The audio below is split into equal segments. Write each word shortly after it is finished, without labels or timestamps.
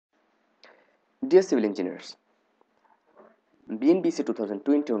Deer civil engineers, BNBC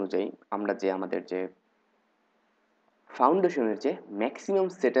 2020 অনুযায়ী আমরা যে আমাদের যে ফাউন্ডেশনের যে maximum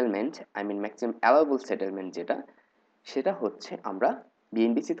settlement, maximum allowable settlement যেটা, সেটা হচ্ছে আমরা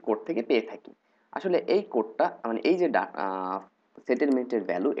বিএনবিসি কোড থেকে পেয়ে থাকি। আসলে এই কোডটা এই যে সেটেলমেন্টের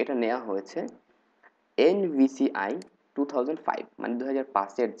ভ্যালু এটা নেওয়া হয়েছে NBCI 2005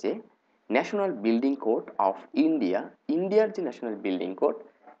 2005-এর যে ন্যাশনাল বিল্ডিং কোড অফ ইন্ডিয়ার যে ন্যাশনাল বিল্ডিং কোড,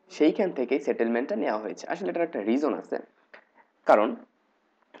 সেইখান থেকে সেটেলমেন্টটা নেওয়া হয়েছে। আসলে এটার একটা রিজন আছে, কারণ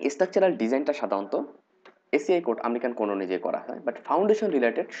স্ট্রাকচারাল ডিজাইনটা সাধারণত এসিআই কোড আমেরিকান কোড অনুযায়ী করা হয়, বাট ফাউন্ডেশন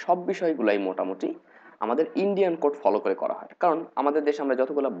রিলেটেড সব বিষয়গুলাই মোটামুটি আমাদের ইন্ডিয়ান কোড ফলো করে করা হয়। কারণ আমাদের দেশে আমরা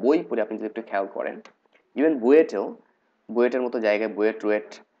যতগুলো বই পড়ি, আপনি যদি একটু খেয়াল করেন, ইভেন বুয়েটের মতো জায়গায় রুয়েট,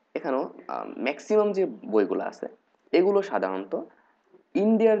 এখানেও ম্যাক্সিমাম যে বইগুলো আছে এগুলো সাধারণত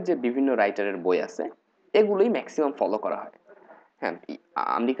ইন্ডিয়ার যে বিভিন্ন রাইটারের বই আছে এগুলোই ম্যাক্সিমাম ফলো করা হয়। হ্যাঁ,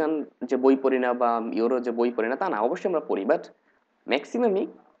 আমেরিকান যে বই পড়ি না বা ইউরো যে বই পড়ি না তা না, অবশ্যই আমরা পড়ি, বাট ম্যাক্সিমামই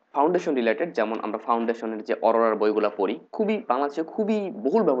ফাউন্ডেশন রিলেটেড। যেমন আমরা ফাউন্ডেশনের যে অরোরার বইগুলা পড়ি, খুবই বাংলাদেশে খুবই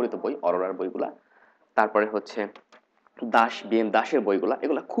বহুল ব্যবহৃত বই অরোরার বইগুলা। তারপরে হচ্ছে দাসের বইগুলা,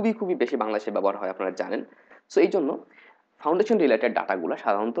 এগুলা খুবই খুবই বেশি বাংলাদেশে ব্যবহার হয়, আপনারা জানেন। সো এই জন্য ফাউন্ডেশন রিলেটেড ডাটাগুলো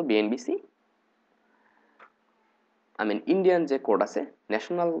সাধারণত বিএনবিসি ইন্ডিয়ান যে কোড আছে,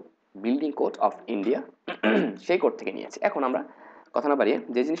 national building code of India, সেই কোড থেকে নিয়েছি। এখন আমরা কথা না বাড়িয়ে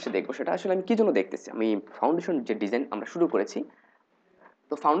যে জিনিসটা দেখবো সেটা আসলে আমি কি জন্য দেখতেছি। আমি ফাউন্ডেশন যে ডিজাইন আমরা শুরু করেছি,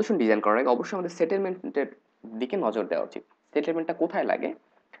 তো ফাউন্ডেশন ডিজাইন করার আগে অবশ্যই আমাদের সেটেলমেন্টের দিকে নজর দেওয়া উচিত। সেটেলমেন্টটা কোথায় লাগে?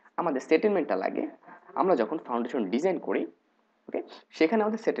 আমাদের সেটেলমেন্টটা লাগে আমরা যখন ফাউন্ডেশন ডিজাইন করি, ওকে, সেখানে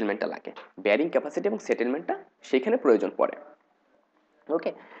আমাদের সেটেলমেন্টটা লাগে, ব্যারিং ক্যাপাসিটি এবং সেটেলমেন্টটা সেখানে প্রয়োজন পড়ে।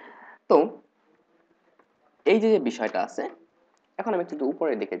 ওকে, তো এই যে বিষয়টা আছে, এখন আমি একটু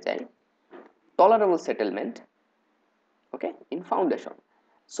উপরের দিকে যাই। Tolerable settlement, okay, in foundation.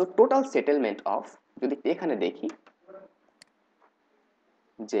 So total settlement of, যদি এখানে দেখি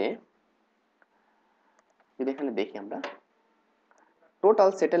যে, যদি এখানে দেখি আমরা total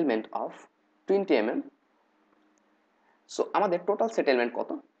settlement of 20 mm, so আমাদের টোটাল সেটেলমেন্ট কত?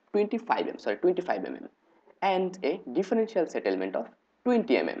 25 mm and a differential settlement of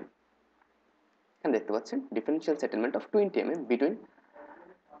 20 mm। এখানে দেখতে পাচ্ছেন differential settlement of 20 mm between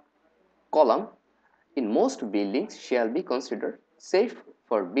column in most buildings shall be considered safe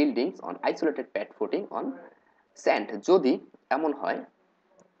for buildings on isolated pad footing on sand। যদি এমন হয়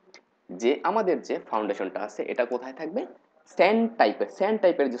যে আমাদের যে ফাউন্ডেশনটা আছে এটা কোথায় থাকবে? স্যান্ড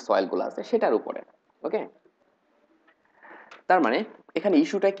টাইপের যে সয়েলগুলো আছে সেটার উপরে। ওকে, তার মানে এখানে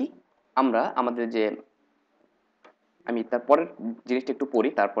ইস্যুটা কি? আমরা আমাদের যে, আমি তারপরের জিনিসটা একটু পড়ি,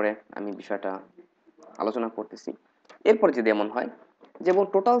 তারপরে আমি বিষয়টা আলোচনা করতেছি। এরপরে যদি এমন হয় যেমন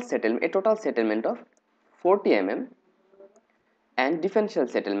total settlement of 40 mm and differential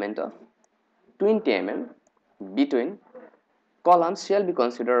settlement of 20 mm between columns shall be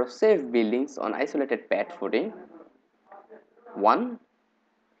considered safe buildings on isolated pad footing 1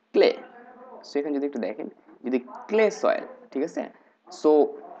 clay। So এখানে যদি একটু দেখেন, যদি ক্লে সয়েল, ঠিক আছে, সো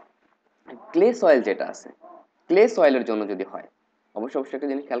ক্লে সয়েল যেটা আছে, ক্লে সয়েলের জন্য যদি হয়, অবশ্যই একটা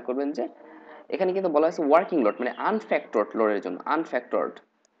জিনিস খেয়াল করবেন যে এখানে কিন্তু বলা হয়েছে ওয়ার্কিং লোড, আনফ্যাক্টরড লোডের জন্য, আনফ্যাক্টরড।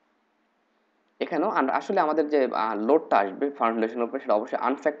 এখানেও আসলে আমাদের যে লোডটা আসবে ফাউন্ডেশনের উপরে সেটা অবশ্যই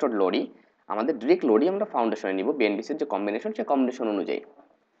আনফ্যাক্টরড লোডই, আমাদের ডিরেক্ট লোডই আমরা ফাউন্ডেশনে নিব বিএনবিসির যে কম্বিনেশন, সেই কম্বিনেশন অনুযায়ী।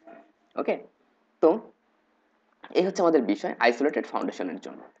 ওকে, তো এই হচ্ছে আমাদের বিষয় আইসোলেটেড ফাউন্ডেশনের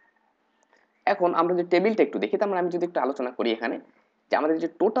জন্য। এখন আমরা যে টেবিলটা একটু দেখি, তার আমি যদি একটু আলোচনা করি এখানে, যে আমাদের যে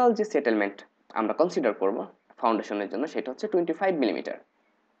টোটাল যে সেটেলমেন্ট আমরা কনসিডার করব ফাউন্ডেশনের জন্য সেটা হচ্ছে 25 মিলিমিটার,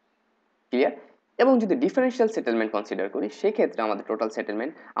 ক্লিয়ার। এবং যদি ডিফারেন্সিয়াল সেটেলমেন্ট কনসিডার করি সেক্ষেত্রে আমাদের টোটাল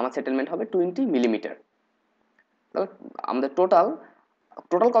সেটেলমেন্ট হবে 20 মিলিমিটার। তাহলে আমাদের টোটাল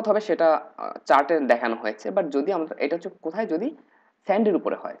কত হবে সেটা চার্টে দেখানো হয়েছে, বাট যদি আমাদের এটা হচ্ছে কোথায়, যদি স্যান্ডের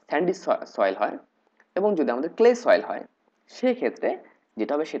উপরে হয়, স্যান্ডি সয়েল হয়, এবং যদি আমাদের ক্লে সয়েল হয়, সেক্ষেত্রে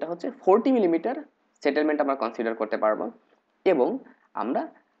যেটা হবে সেটা হচ্ছে 40 মিলিমিটার সেটেলমেন্ট আমরা কনসিডার করতে পারবো। এবং আমরা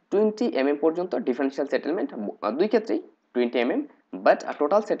 20 mm পর্যন্ত ডিফারেন্সিয়াল সেটেলমেন্ট, দুই ক্ষেত্রেই 20 mm, বাট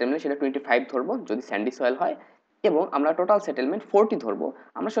টোটাল সেটেলমেন্ট সেটা 25 ধরবো যদি স্যান্ডি সয়েল হয়, এবং আমরা টোটাল সেটেলমেন্ট 40 ধরবো।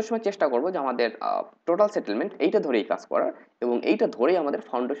 আমরা সবসময় চেষ্টা করবো যে আমাদের টোটাল সেটেলমেন্ট এইটা ধরেই কাজ করার, এবং এইটা ধরেই আমাদের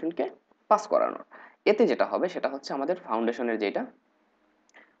ফাউন্ডেশনকে পাস করানোর। এতে যেটা হবে সেটা হচ্ছে আমাদের ফাউন্ডেশনের যেটা,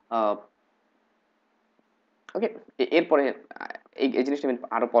 ওকে, এরপরে এই জিনিসটা আমি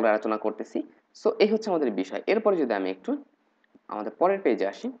আরো পরে আলোচনা করতেছি। সো এই হচ্ছে আমাদের বিষয়। এরপরে যদি আমি একটু আমাদের পরের পেজে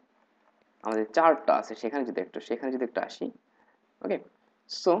আসি, আমাদের চার্টটা আছে সেখানে যদি একটু আসি, ওকে।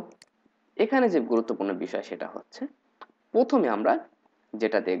 সো এখানে যে গুরুত্বপূর্ণ বিষয় সেটা হচ্ছে, প্রথমে আমরা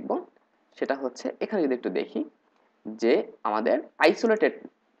যেটা দেখব সেটা হচ্ছে, এখানে যদি একটু দেখি যে আমাদের আইসোলেটেড,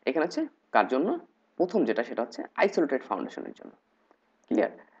 এখানে হচ্ছে কার জন্য? প্রথম যেটা সেটা হচ্ছে আইসোলেটেড ফাউন্ডেশনের জন্য।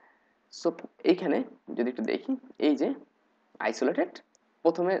 ক্লিয়ার? সো এইখানে যদি একটু দেখি, এই যে আইসোলেটেড,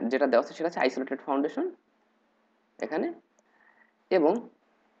 প্রথমে যেটা দেওয়া আছে সেটা হচ্ছে আইসোলেটেড ফাউন্ডেশন এখানে, এবং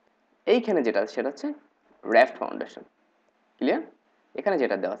এইখানে যেটা সেটা হচ্ছে র্যাফট ফাউন্ডেশন। ক্লিয়ার? এখানে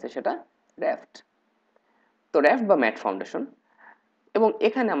যেটা দেওয়া আছে সেটা র্যাফট। তো র্যাফট বা ম্যাট ফাউন্ডেশন, এবং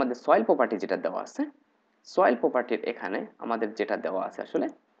এখানে আমাদের সয়েল প্রপার্টি যেটা দেওয়া আছে, সয়েল প্রপার্টির এখানে আমাদের যেটা দেওয়া আছে আসলে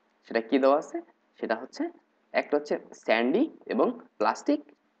সেটা কি দেওয়া আছে, সেটা হচ্ছে একটা হচ্ছে স্যান্ডি এবং প্লাস্টিক,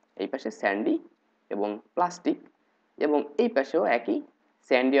 এই পাশে স্যান্ডি এবং প্লাস্টিক, এবং এই পাশেও একই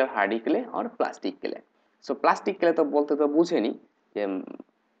স্যান্ডি আর হার্ডি ক্লে আর plastic clay. So plastic clay তো বলতে তো বুঝেনি যে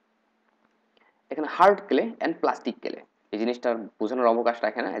এখানে hard clay and plastic clay, এই জিনিসটা বোঝানোর অবকাশ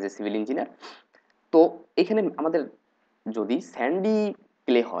রাখে না অ্যাজ এ সিভিল ইঞ্জিনিয়ার। তো এখানে আমাদের যদি স্যান্ডি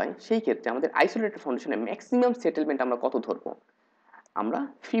ক্লে হয় সেই ক্ষেত্রে আমাদের আইসোলেটেড ফাউন্ডেশনে ম্যাক্সিমাম সেটেলমেন্ট আমরা কত ধরবো? আমরা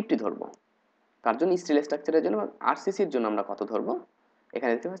 50 ধরবো। তার জন্য স্টিল স্ট্রাকচারের জন্য আরসিসির জন্য আমরা কত ধরবো?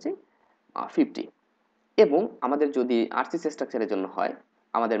 এখানে দেখতে পাচ্ছি 50। এবং আমাদের যদি আরসিসি স্ট্রাকচারের জন্য হয়,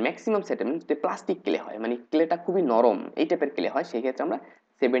 আমাদের ম্যাক্সিমাম সেটেলমেন্ট যদি প্লাস্টিক ক্লে হয়, মানে ক্লেটা খুবই নরম এই টাইপের ক্লে হয়, সেই ক্ষেত্রে আমরা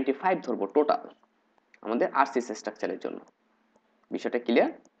 75 ধরবো টোটাল আমাদের আরসিসি স্ট্রাকচারের জন্য। বিষয়টা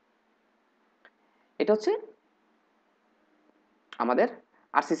ক্লিয়ার? এটা হচ্ছে আমাদের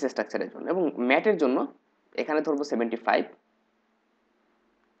আরসিসি স্ট্রাকচারের জন্য। এবং ম্যাটের জন্য এখানে ধরবো 75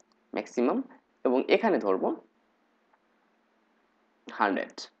 ম্যাক্সিমাম, এবং এখানে ধরবো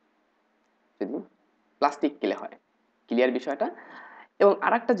 100 যদি প্লাস্টিক ক্লে হয়। ক্লিয়ার বিষয়টা? এবং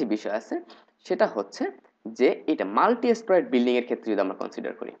আরেকটা যে বিষয় আছে সেটা হচ্ছে যে এটা মাল্টি স্টোরেড বিল্ডিং এর ক্ষেত্রে যদি আমরা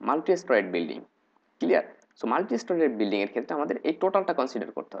কনসিডার করি, multi storeyed building. Clear? So multi storeyed building এর ক্ষেত্রে আমাদের এই টোটালটা কনসিডার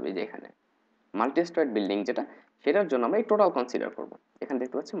করতে হবে, যে এখানে মাল্টি স্টোরেড বিল্ডিং যেটা, সেটার জন্য আমরা এই টোটাল কনসিডার করব। এখানে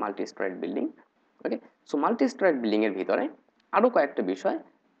দেখতে পাচ্ছি মাল্টি স্টোরেড বিল্ডিং। ওকে, সো মাল্টি স্টোরেড বিল্ডিং এর ভিতরে আরো কয়েকটা বিষয়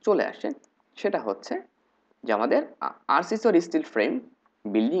চলে আসে, সেটা হচ্ছে যে আমাদের RCC or still frame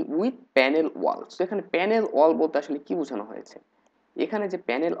building with panel wall. So এখানে প্যানেল ওয়াল বলতে আসলে কি বোঝানো হয়েছে? এখানে যে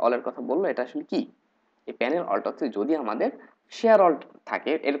প্যানেল ওয়ালের কথা বললো এটা আসলে কি? এই প্যানেল ওয়ালটা হচ্ছে যদি আমাদের শেয়ার ওয়াল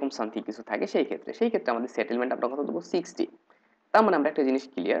থাকে, এরকম সামথিং কিছু থাকে, সেই ক্ষেত্রে আমাদের সেটেলমেন্ট আমরা কত দেবো? 60। তার মানে আমরা একটা জিনিস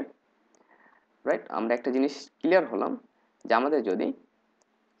ক্লিয়ার, রাইট? আমরা একটা জিনিস ক্লিয়ার হলাম যে আমাদের যদি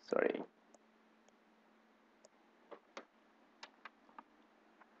সরি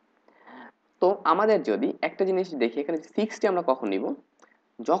তো আমাদের যদি একটা জিনিস দেখি, এখানে 60 আমরা কখন নিব?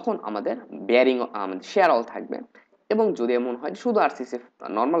 যখন আমাদের বেয়ারিং আমাদের শেয়ার অল থাকবে, এবং যদি এমন হয় শুধু আরসিসি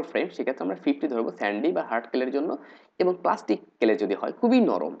নর্মাল ফ্রেম, সেক্ষেত্রে আমরা 50 ধরবো স্যান্ডি বা হার্ড ক্লের জন্য। এবং প্লাস্টিক ক্লে যদি হয় খুবই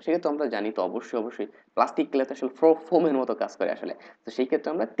নরম, সেক্ষেত্রে আমরা জানি তো অবশ্যই প্লাস্টিক ক্লে তো আসলে ফোমের মতো কাজ করে আসলে, তো সেই ক্ষেত্রে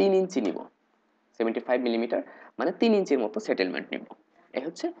আমরা 3 ইঞ্চি নিব, 75 মিলিমিটার, মানে 3 ইঞ্চির মতো সেটেলমেন্ট নিব। এই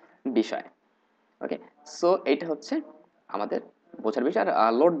হচ্ছে বিষয়। ওকে, সো এইটা হচ্ছে আমাদের বোঝার বিষয়।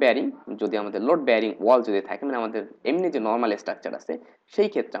 আর লোড বেয়ারিং, যদি আমাদের লোড বেয়ারিং ওয়াল যদি থাকে, মানে আমাদের এমনি যে নর্মাল স্ট্রাকচার আছে, সেই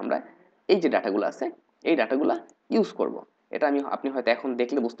ক্ষেত্রে আমরা এই যে ডাটাগুলো আছে এই ডাটাগুলো ইউজ করব। এটা আপনি হয়তো এখন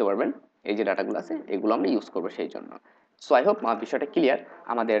দেখলে বুঝতে পারবেন, এই যে ডাটাগুলো আছে এগুলো আমরা ইউজ করব সেই জন্য। সো আই হোপ বিষয়টা ক্লিয়ার।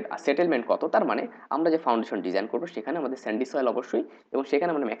 আমাদের সেটেলমেন্ট কত, তার মানে আমরা যে ফাউন্ডেশন ডিজাইন করব সেখানে আমাদের স্যান্ডি সয়েল অবশ্যই, এবং সেখানে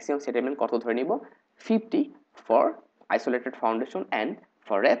আমরা ম্যাক্সিমাম সেটেলমেন্ট কত ধরে নিব? 50 for isolated foundation, and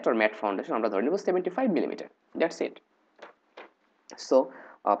for রেফট or mat foundation আমরা ধরে নিব 75 millimetre. That's it. So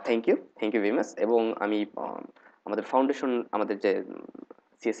thank you very much. এবং আমি আমাদের ফাউন্ডেশন, আমাদের যে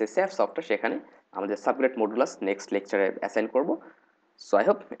সিএসএস সফটওয়্যার, সেখানে আমাদের সাবগ্রেড মডুলাস নেক্সট লেকচারে অ্যাসাইন করব। সো আই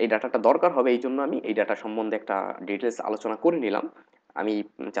হোপ এই ডাটাটা দরকার হবে, এই জন্য আমি এই ডাটা সম্বন্ধে একটা ডিটেলস আলোচনা করে নিলাম, আমি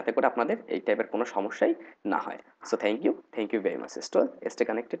যাতে করে আপনাদের এই টাইপের কোনো সমস্যাই না হয়। So thank you very much. Stay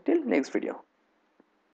connected till next video.